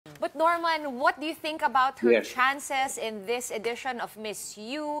But Norman, what do you think about her Yes. chances in this edition of Miss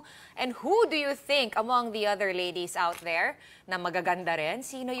U? And who do you think among the other ladies out there na magaganda rin?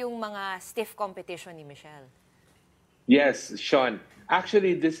 Sino yung mga stiff competition ni Michelle? Yes, Sean.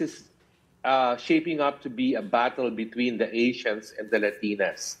 Actually, this is shaping up to be a battle between the Asians and the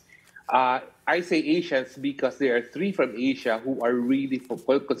Latinas. I say Asians because there are three from Asia who are really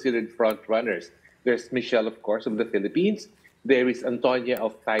considered front runners. There's Michelle, of course, of the Philippines. There is Antonia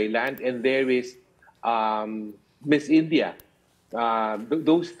of Thailand, and there is Miss India.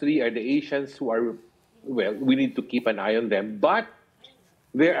 Those three are the Asians who are, well, we need to keep an eye on them. But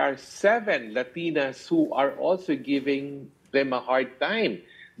there are 7 Latinas who are also giving them a hard time.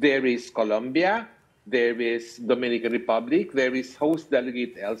 There is Colombia, there is Dominican Republic, there is host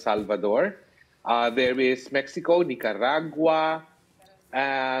delegate El Salvador, there is Mexico, Nicaragua,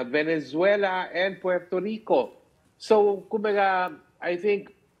 Venezuela, and Puerto Rico. So, kumbaga, I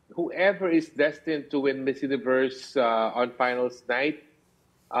think whoever is destined to win Miss Universe on finals night,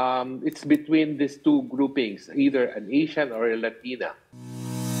 it's between these two groupings, either an Asian or a Latina.